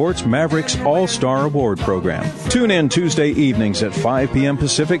our Sports Mavericks All-Star Award program. Tune in Tuesday evenings at 5 p.m.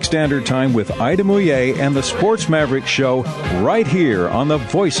 Pacific Standard Time with Ida Moyer and the Sports Mavericks Show right here on the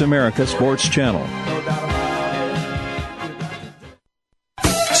Voice America Sports Channel.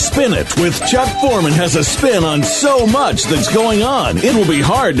 Spin It with Chuck Foreman has a spin on so much that's going on. It will be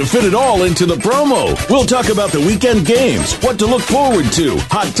hard to fit it all into the promo. We'll talk about the weekend games, what to look forward to,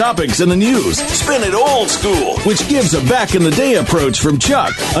 hot topics in the news. Spin It old school, which gives a back-in-the-day approach from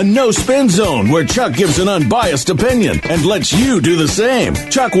Chuck. A no-spin zone where Chuck gives an unbiased opinion and lets you do the same.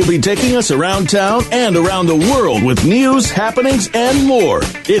 Chuck will be taking us around town and around the world with news, happenings, and more.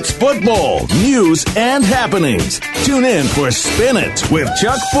 It's football, news, and happenings. Tune in for Spin It with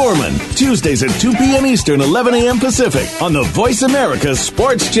Chuck Foreman, Tuesdays at 2 p.m. Eastern, 11 a.m. Pacific on the Voice America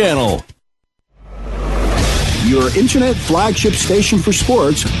Sports Channel. Your internet flagship station for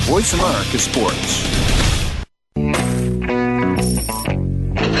sports, Voice America Sports.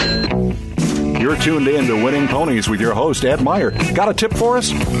 You're tuned in to Winning Ponies with your host, Ed Meyer. Got a tip for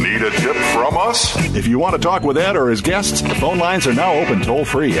us? Need a tip from us? If you want to talk with Ed or his guests, the phone lines are now open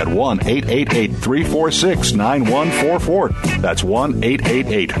toll-free at 1-888-346-9144. That's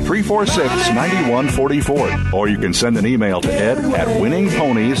 1-888-346-9144. Or you can send an email to ed at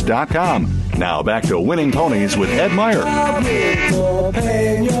winningponies.com. Now back to Winning Ponies with Ed Meyer.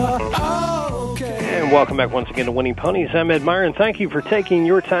 And welcome back once again to Winning Ponies. I'm Ed Meyer, and thank you for taking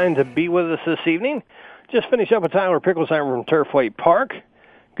your time to be with us this evening. Just finished up with Tyler Picklesimer from Turfway Park,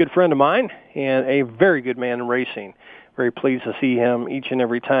 good friend of mine, and a very good man in racing. Very pleased to see him each and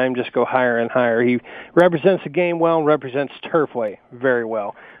every time just go higher and higher. He represents the game well and represents Turfway very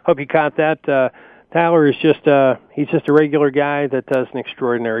well. Hope you caught that. Tyler is he's just a regular guy that does an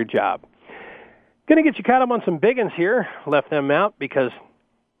extraordinary job. Going to get you caught up on some big ones here. Left them out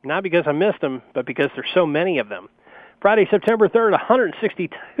not because I missed them, but because there's so many of them. Friday, September 3rd,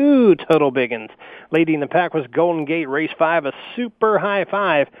 162 total big ones. Leading the pack was Golden Gate Race 5, a super high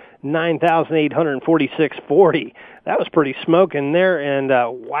 5, 9,846.40. That was pretty smoking there, and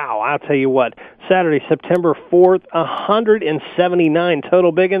wow, I'll tell you what. Saturday, September 4th, 179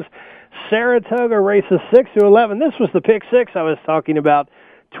 total big ones. Saratoga Races 6 to 11. This was the pick 6 I was talking about.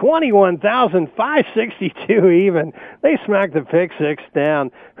 21,562 even. They smacked the pick 6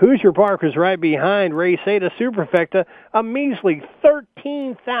 down. Hoosier Park was right behind. Race 8, a superfecta, a measly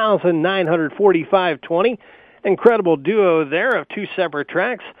 13,945.20. Incredible duo there of two separate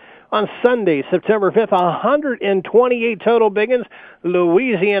tracks. On Sunday, September 5th, 128 total big ones.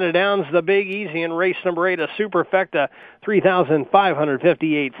 Louisiana Downs, the Big Easy in race number 8, a superfecta,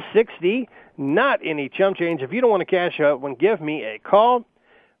 3,558.60. not any chump change. If you don't want to cash out, give me a call.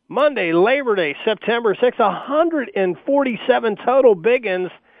 Monday, Labor Day, September 6th, 147 total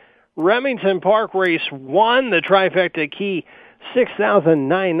biggins. Remington Park Race 1, the trifecta key,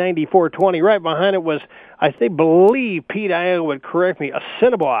 6,994.20. Right behind it was, I believe Pete Iowa would correct me,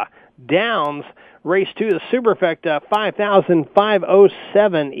 Assiniboia Downs. Race 2, the Superfecta,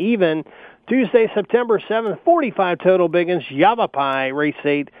 5,507 even. Tuesday, September 7th, 45 total biggins. Yavapai, Race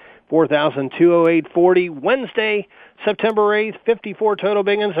 8, 4,208.40. Wednesday, September 8th, 54 total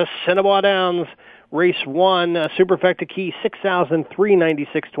biggins. Assiniboia Downs, Race 1, Superfecta Key,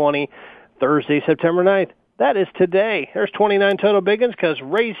 6,396.20. Thursday, September 9th. That is today. There's 29 total biggins because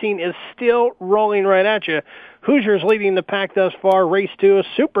racing is still rolling right at you. Hoosiers leading the pack thus far. Race 2, a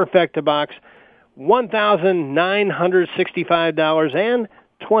Superfecta box,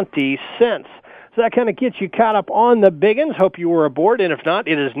 $1,965.20. So that kind of gets you caught up on the biggins. Hope you were aboard, and if not,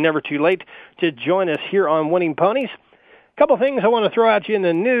 it is never too late to join us here on Winning Ponies. A couple things I want to throw at you in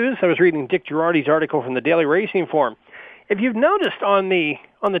the news. I was reading Dick Girardi's article from the Daily Racing Form. If you've noticed on the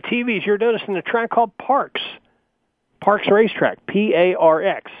TVs, you're noticing a track called Parks Racetrack,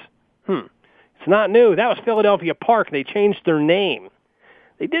 P-A-R-X. It's not new. That was Philadelphia Park. They changed their name.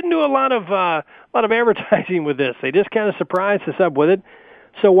 They didn't do a lot of advertising with this. They just kind of surprised us up with it.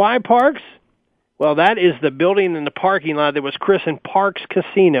 So why Parks? Well, that is the building in the parking lot that was christened Parks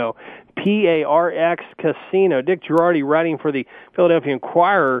Casino, P-A-R-X Casino. Dick Girardi writing for the Philadelphia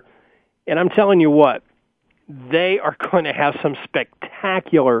Inquirer, and I'm telling you what, they are going to have some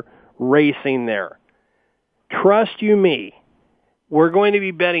spectacular racing there. Trust you me, we're going to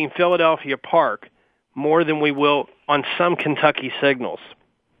be betting Philadelphia Park more than we will on some Kentucky signals.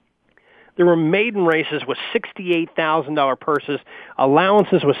 There were maiden races with $68,000 purses,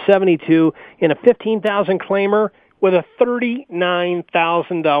 allowances with $72,000, and a $15,000 claimer with a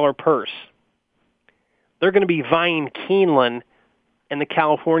 $39,000 purse. They're going to be vying Keeneland and the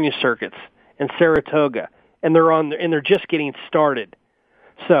California circuits and Saratoga, and they're just getting started.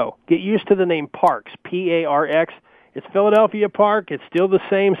 So get used to the name Parks, P-A-R-X. It's Philadelphia Park. It's still the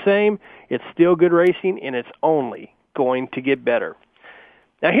same. It's still good racing, and it's only going to get better.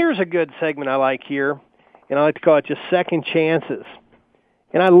 Now, here's a good segment I like here, and I like to call it just second chances.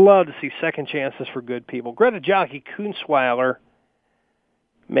 And I love to see second chances for good people. Greta Jockey Kunzweiler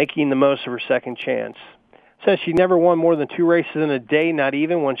making the most of her second chance. Says she never won more than 2 races in a day, not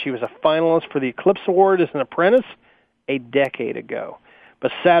even when she was a finalist for the Eclipse Award as an apprentice a decade ago.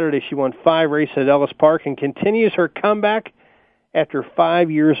 But Saturday she won 5 races at Ellis Park and continues her comeback after 5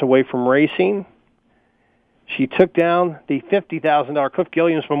 years away from racing. She took down the $50,000 Cliff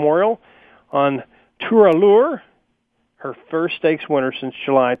Gilliams Memorial on Tour Allure, her first stakes winner since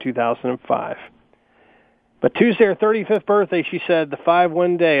July 2005. But Tuesday, her 35th birthday, she said, the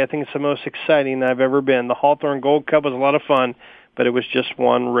 5-win day, I think it's the most exciting I've ever been. The Hawthorne Gold Cup was a lot of fun, but it was just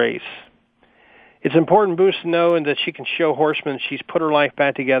one race. It's an important boost to know and that she can show horsemen she's put her life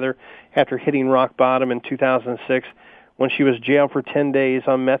back together after hitting rock bottom in 2006 when she was jailed for 10 days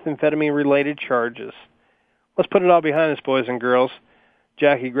on methamphetamine-related charges. Let's put it all behind us, boys and girls.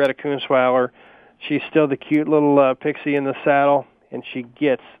 Jackie Greta Kunzweiler, she's still the cute little pixie in the saddle, and she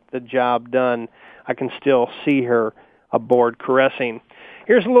gets the job done. I can still see her aboard caressing.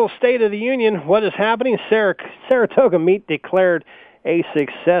 Here's a little State of the Union. What is happening? Saratoga meet declared a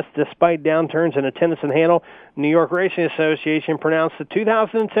success despite downturns in attendance and handle. New York Racing Association pronounced the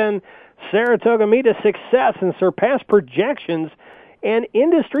 2010 Saratoga meet a success and surpassed projections and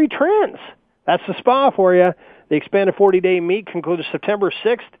industry trends. That's the spa for you. The expanded 40-day meet concluded September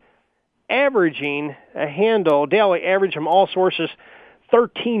 6th, averaging a handle, daily average from all sources,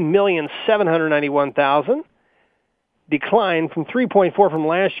 13,791,000, declined from 3.4 from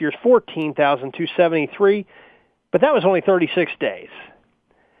last year's 14,273, but that was only 36 days.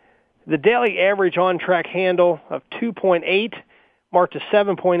 The daily average on-track handle of 2.8 marked a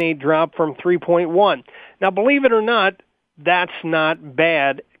 7.8 drop from 3.1. Now, believe it or not, that's not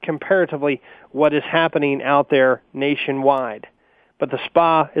bad comparatively what is happening out there nationwide. But the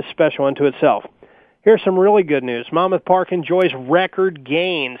spa is special unto itself. Here's some really good news. Monmouth Park enjoys record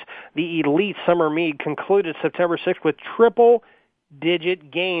gains. The Elite Summer Meet concluded September 6th with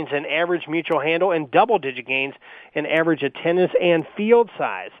triple-digit gains in average mutual handle and double-digit gains in average attendance and field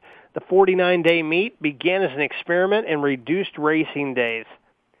size. The 49-day meet began as an experiment and reduced racing days.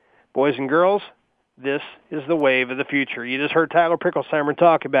 Boys and girls, this is the wave of the future. You just heard Tyler Picklesimer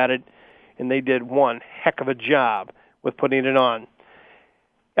talk about it, and they did one heck of a job with putting it on.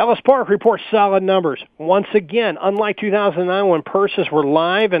 Ellis Park reports solid numbers. Once again, unlike 2009 when purses were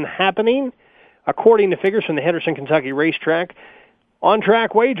live and happening, according to figures from the Henderson, Kentucky racetrack,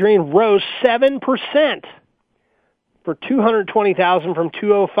 On-track wagering rose 7% for $220,000 from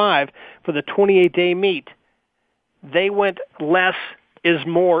 $205 for the 28-day meet. They went less is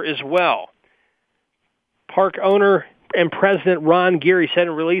more as well. Park owner and President Ron Geary said in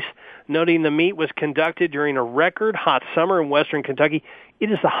a release noting the meet was conducted during a record hot summer in western Kentucky.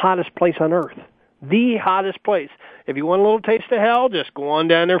 It is the hottest place on earth. The hottest place. If you want a little taste of hell, just go on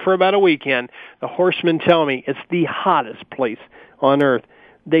down there for about a weekend. The horsemen tell me it's the hottest place on earth.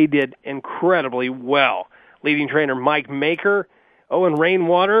 They did incredibly well. Leading trainer Mike Maker, Owen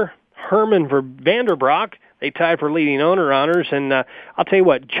Rainwater, Herman Vanderbroek, they tied for leading owner honors. And I'll tell you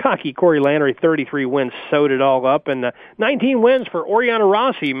what, jockey Corey Landry, 33 wins, sewed it all up. And 19 wins for Oriana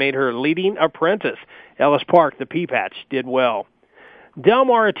Rossi, made her leading apprentice. Ellis Park, the Pea Patch, did well. Del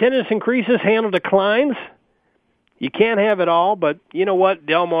Mar attendance increases, handle declines. You can't have it all, but you know what,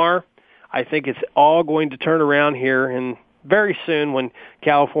 Del Mar, I think it's all going to turn around here, and very soon when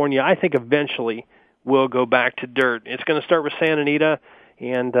California, I think eventually, will go back to dirt. It's going to start with Santa Anita,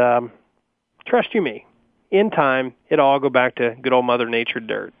 and trust you me, in time, it'll all go back to good old Mother Nature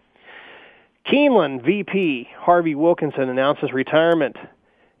dirt. Keeneland VP Harvey Wilkinson announces retirement.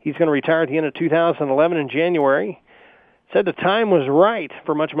 He's going to retire at the end of 2011 in January. Said the time was right.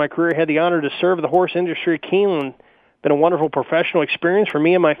 For much of my career, I had the honor to serve the horse industry at Keeneland. Been a wonderful professional experience for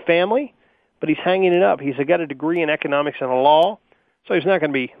me and my family, but he's hanging it up. He's got a degree in economics and law, so he's not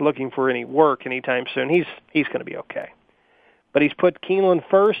going to be looking for any work anytime soon. He's going to be okay. But he's put Keeneland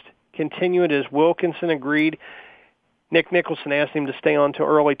first, continuing as Wilkinson agreed. Nick Nicholson asked him to stay on until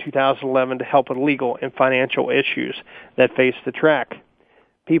early 2011 to help with legal and financial issues that face the track.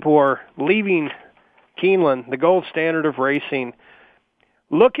 People are leaving Keeneland, the gold standard of racing.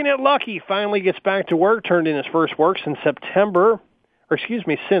 Looking at Lucky, finally gets back to work, turned in his first work since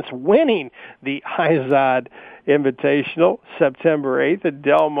since winning the Izod Invitational September 8th at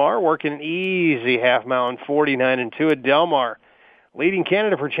Del Mar, working an easy half mile in 49-2 at Del Mar. Leading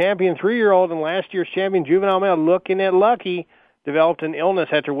candidate for champion 3-year-old and last year's champion juvenile male, Looking at Lucky, developed an illness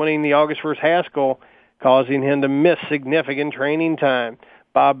after winning the August 1st Haskell, causing him to miss significant training time.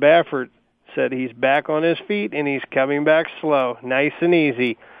 Bob Baffert said he's back on his feet and he's coming back slow, nice and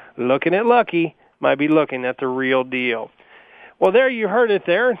easy. Looking at Lucky might be looking at the real deal. Well, there you heard it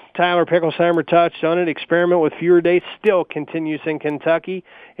there. Tyler Picklesimer touched on it. Experiment with fewer dates still continues in Kentucky,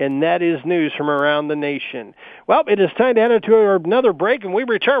 and that is news from around the nation. Well, it is time to head into another break, and we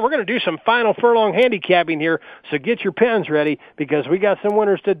return. We're going to do some final furlong handicapping here, so get your pens ready because we got some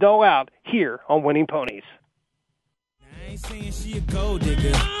winners to dole out here on Winning Ponies. I ain't saying she a gold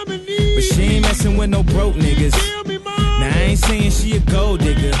digger, but she ain't messing with no broke niggas. Now I ain't saying she a gold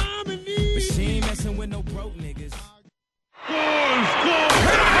digger, but she ain't messing with no broke niggas.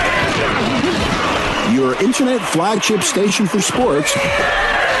 Your internet flagship station for sports.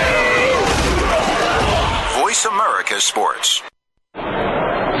 Voice America Sports. And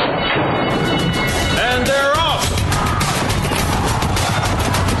they're off.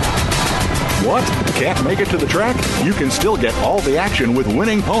 What? Can't make it to the track? You can still get all the action with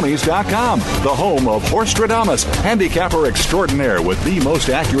winningponies.com, the home of Horstradamus, handicapper extraordinaire with the most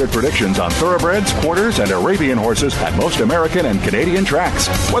accurate predictions on thoroughbreds, quarters, and Arabian horses at most American and Canadian tracks.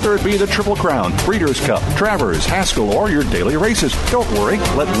 Whether it be the Triple Crown, Breeders' Cup, Travers, Haskell, or your daily races, don't worry.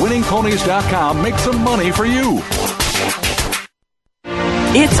 Let winningponies.com make some money for you.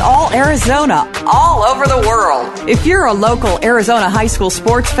 It's all Arizona, all over the world. If you're a local Arizona high school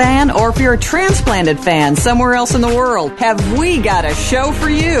sports fan, or if you're a transplanted fan somewhere else in the world, have we got a show for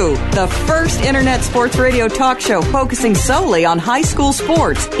you. The first internet sports radio talk show focusing solely on high school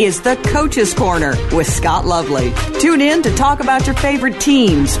sports is The Coach's Corner with Scott Lovely. Tune in to talk about your favorite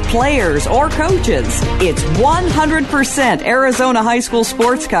teams, players, or coaches. It's 100% Arizona high school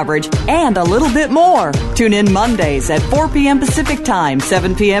sports coverage and a little bit more. Tune in Mondays at 4 p.m. Pacific Time, 7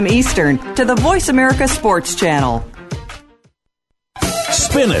 p.m. Eastern to the Voice America Sports Channel.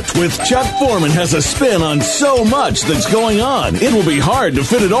 Spin It with Chuck Foreman has a spin on so much that's going on. It will be hard to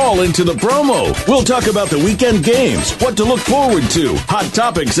fit it all into the promo. We'll talk about the weekend games, what to look forward to, hot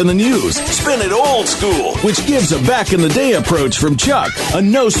topics in the news. Spin It old school, which gives a back-in-the-day approach from Chuck. A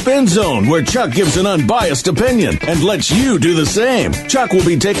no-spin zone where Chuck gives an unbiased opinion and lets you do the same. Chuck will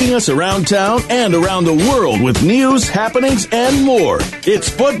be taking us around town and around the world with news, happenings, and more. It's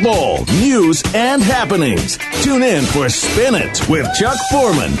football, news, and happenings. Tune in for Spin It with Chuck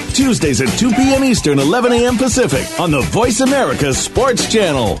Foreman, Tuesdays at 2 p.m. Eastern, 11 a.m. Pacific on the Voice America Sports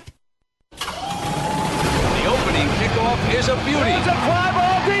Channel. The opening kickoff is a beauty. It's a fly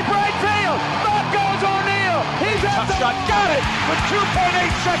ball deep right field. Back goes O'Neal. He's at the shot. Got it. it with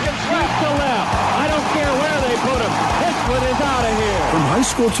 2.8 seconds left. To left. I don't care where they put him. This one is out of here. From high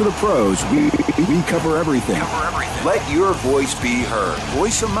school to the pros, we cover everything. Let your voice be heard.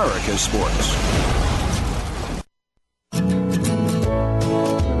 Voice America Sports.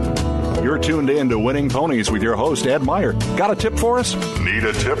 You're tuned in to Winning Ponies with your host, Ed Meyer. Got a tip for us? Need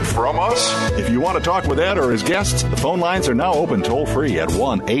a tip from us? If you want to talk with Ed or his guests, the phone lines are now open toll-free at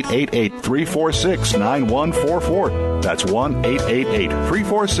 1-888-346-9144. That's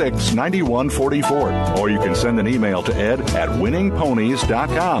 1-888-346-9144. Or you can send an email to ed at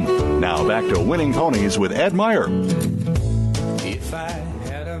winningponies.com. Now back to Winning Ponies with Ed Meyer.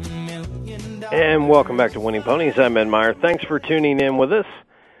 And welcome back to Winning Ponies. I'm Ed Meyer. Thanks for tuning in with us.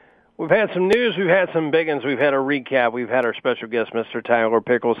 We've had some news, we've had some big ones, we've had a recap, we've had our special guest, Mr. Tyler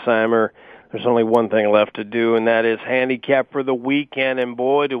Picklesimer. There's only one thing left to do, and that is handicap for the weekend, and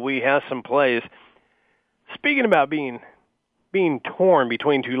boy, do we have some plays. Speaking about being torn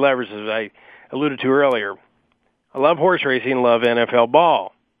between two levers, as I alluded to earlier, I love horse racing, love NFL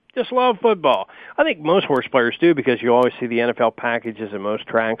ball. Just love football. I think most horse players do because you always see the NFL packages at most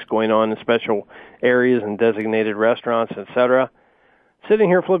tracks going on in special areas and designated restaurants, etc. Sitting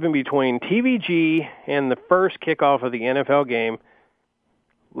here flipping between TVG and the first kickoff of the NFL game,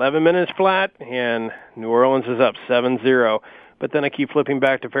 11 minutes flat, and New Orleans is up 7-0. But then I keep flipping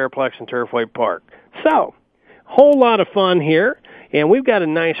back to Fairplex and Turfway Park. So, whole lot of fun here, and we've got a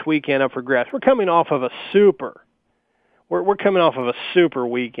nice weekend up for grabs. We're coming off of a super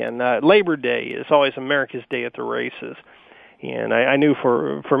weekend. Labor Day is always America's Day at the races. And I knew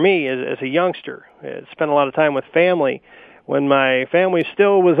for me as a youngster, I spent a lot of time with family. When my family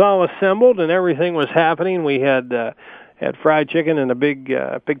still was all assembled and everything was happening, we had fried chicken and a big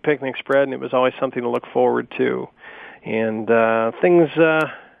picnic spread, and it was always something to look forward to. And things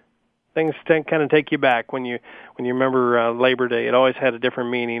kind of take you back when you remember Labor Day. It always had a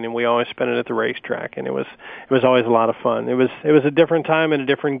different meaning, and we always spent it at the racetrack, and it was always a lot of fun. It was a different time and a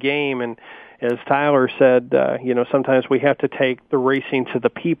different game, and as Tyler said, sometimes we have to take the racing to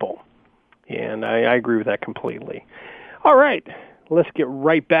the people, and I agree with that completely. All right, let's get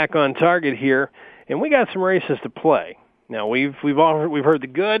right back on target here, and we got some races to play. Now we've heard the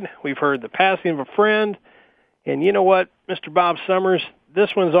good, we've heard the passing of a friend, and you know what, Mr. Bob Summers,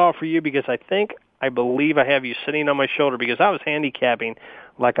 this one's all for you because I believe I have you sitting on my shoulder because I was handicapping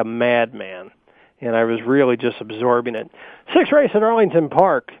like a madman, and I was really just absorbing it. 6th race at Arlington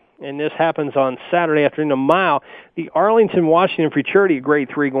Park, and this happens on Saturday afternoon, a mile. The Arlington Washington Futurity Grade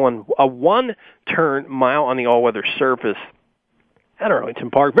 3 going a one-turn mile on the all-weather surface at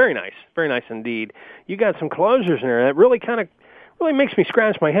Arlington Park. Very nice indeed. You got some closers in there. That really makes me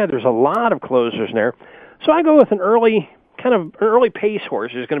scratch my head. There's a lot of closers in there. So I go with an early pace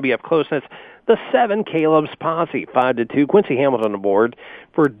horse who's going to be up close. That's the 7, Caleb's Posse, 5-2. Quincy Hamilton aboard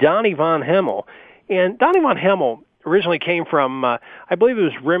for Donnie Von Hemmel. And Donnie Von Hemmel originally came from, I believe it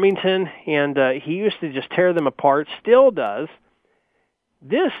was Remington, and he used to just tear them apart, still does.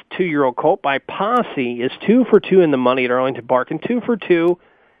 This 2-year-old colt by Posse is 2 for 2 in the money at Arlington Park and 2 for 2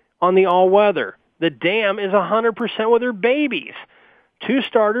 on the all-weather. The dam is 100% with her babies. 2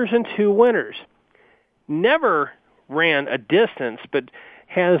 starters and 2 winners. Never ran a distance, but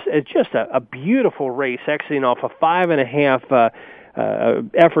has just a beautiful race exiting off a 5.5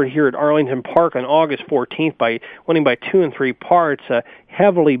 effort here at Arlington Park on August 14th by winning by 2 3 parts,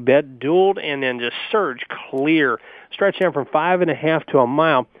 heavily bet, dueled, and then just surged clear, stretching out from 5.5 to a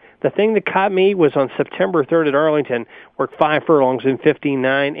mile. The thing that caught me was on September 3rd at Arlington, worked 5 furlongs in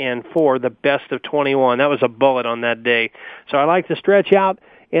 59 4, the best of 21. That was a bullet on that day. So I like to stretch out,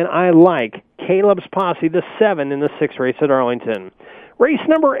 and I like Caleb's Posse, the 7 in the 6th race at Arlington. Race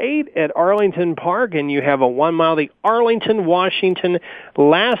number 8 at Arlington Park, and you have a 1 mile, the Arlington, Washington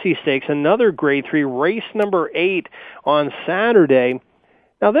Lassie Stakes, another Grade 3, race number 8 on Saturday.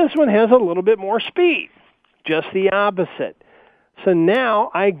 Now this one has a little bit more speed, just the opposite. So now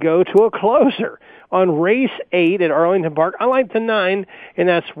I go to a closer. On race 8 at Arlington Park, I like the 9, and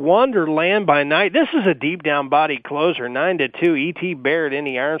that's Wonderland by Night. This is a deep down body closer, 9-2, E.T. Barrett in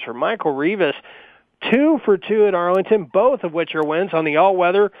the irons for Michael Rivas. 2 for 2 at Arlington, both of which are wins on the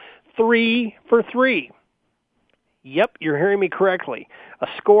all-weather, 3 for 3. Yep, you're hearing me correctly. A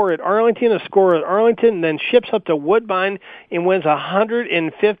score at Arlington, then ships up to Woodbine and wins a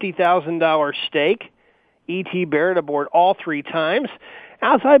 $150,000 stake. E.T. Barrett aboard all 3 times.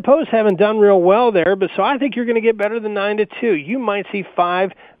 Outside posts haven't done real well there, but so I think you're going to get better than 9-2. You might see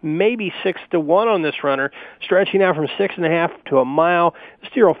 5, maybe 6-1 on this runner, stretching out from 6.5 to a mile.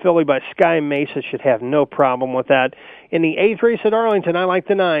 Steeral Filly by Sky Mesa should have no problem with that. In the 8th race at Arlington, I like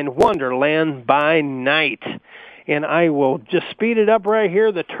the 9, Wonderland by Night. and I will just speed it up right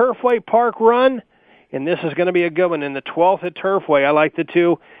here. The Turfway Park run, and this is going to be a good one. In the 12th at Turfway, I like the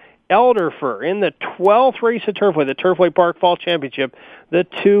 2 Elderfur. In the 12th race at Turfway, the Turfway Park Fall Championship, the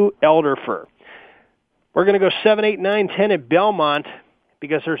 2 Elderfur. We're going to go 7, 8, 9, 10 at Belmont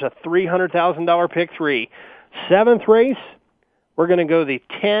because there's a $300,000 pick 3. 7th race, we're going to go the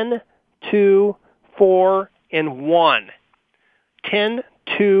 10, 2, 4, and 1. 10,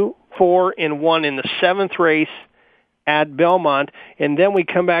 2, 4, and 1 in the 7th race at Belmont. And then we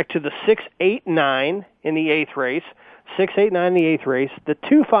come back to the 6, 8, 9 in the 8th race. 6, 8, 9 in the 8th race. The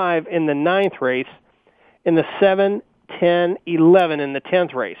 2, 5 in the 9th race. And the 7, 10, 11 in the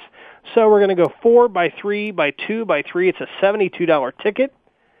 10th race. So we're going to go 4 by 3 by 2 by 3. It's a $72 ticket.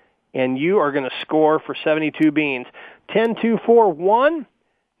 And you are going to score for 72 beans. 10, 2, 4, 1,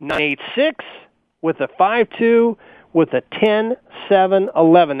 9, 8, 6 with a 5, 2 with a 10, 7,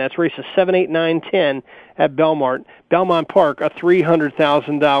 11. That's races 7, 8, 9, 10 at Belmont Park, a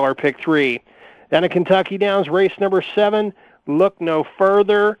 $300,000 pick 3. Then at Kentucky Downs, race number 7. Look no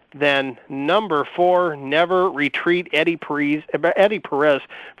further than number 4, Never Retreat, Eddie Perez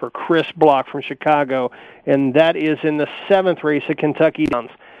for Chris Block from Chicago. And that is in the 7th race at Kentucky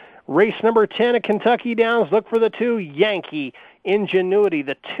Downs. Race number 10 at Kentucky Downs, look for the 2, Yankee Ingenuity,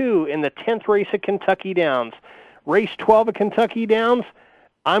 the 2 in the 10th race at Kentucky Downs. Race 12 at Kentucky Downs,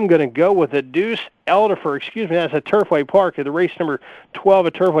 I'm going to go with the Deuce Elderfur. That's at Turfway Park. At the race number 12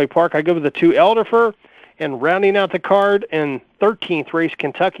 at Turfway Park, I go with the 2 Elderfur. And rounding out the card in 13th race,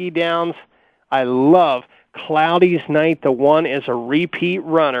 Kentucky Downs, I love Cloudy's Night. The 1 is a repeat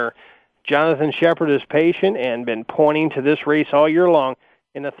runner. Jonathan Shepard is patient and been pointing to this race all year long.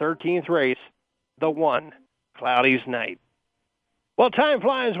 In the 13th race, the 1, Cloudy's Night. Well, time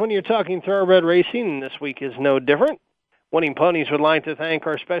flies when you're talking thoroughbred racing, and this week is no different. Winning Ponies would like to thank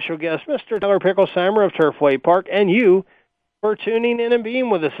our special guest, Mr. Tyler Picklesimer of Turfway Park, and you for tuning in and being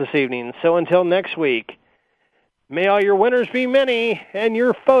with us this evening. So until next week, may all your winners be many and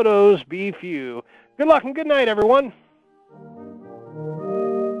your photos be few. Good luck and good night, everyone.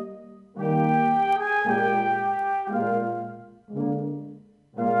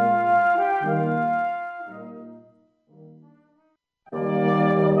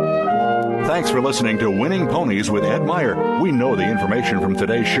 Thanks for listening to Winning Ponies with Ed Meyer. We know the information from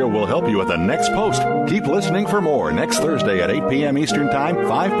today's show will help you at the next post. Keep listening for more next Thursday at 8 p.m. Eastern Time,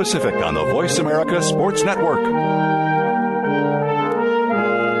 5 Pacific on the Voice America Sports Network.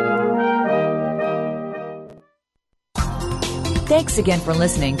 Thanks again for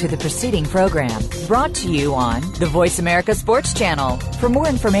listening to the preceding program, brought to you on the Voice America Sports Channel. For more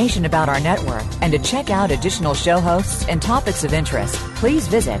information about our network and to check out additional show hosts and topics of interest, please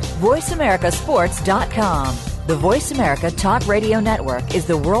visit voiceamericasports.com. The Voice America Talk Radio Network is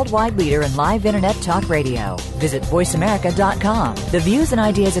the worldwide leader in live Internet talk radio. Visit voiceamerica.com. The views and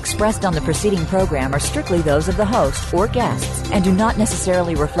ideas expressed on the preceding program are strictly those of the host or guests and do not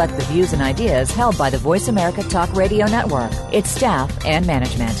necessarily reflect the views and ideas held by the Voice America Talk Radio Network, its staff, and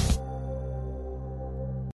management.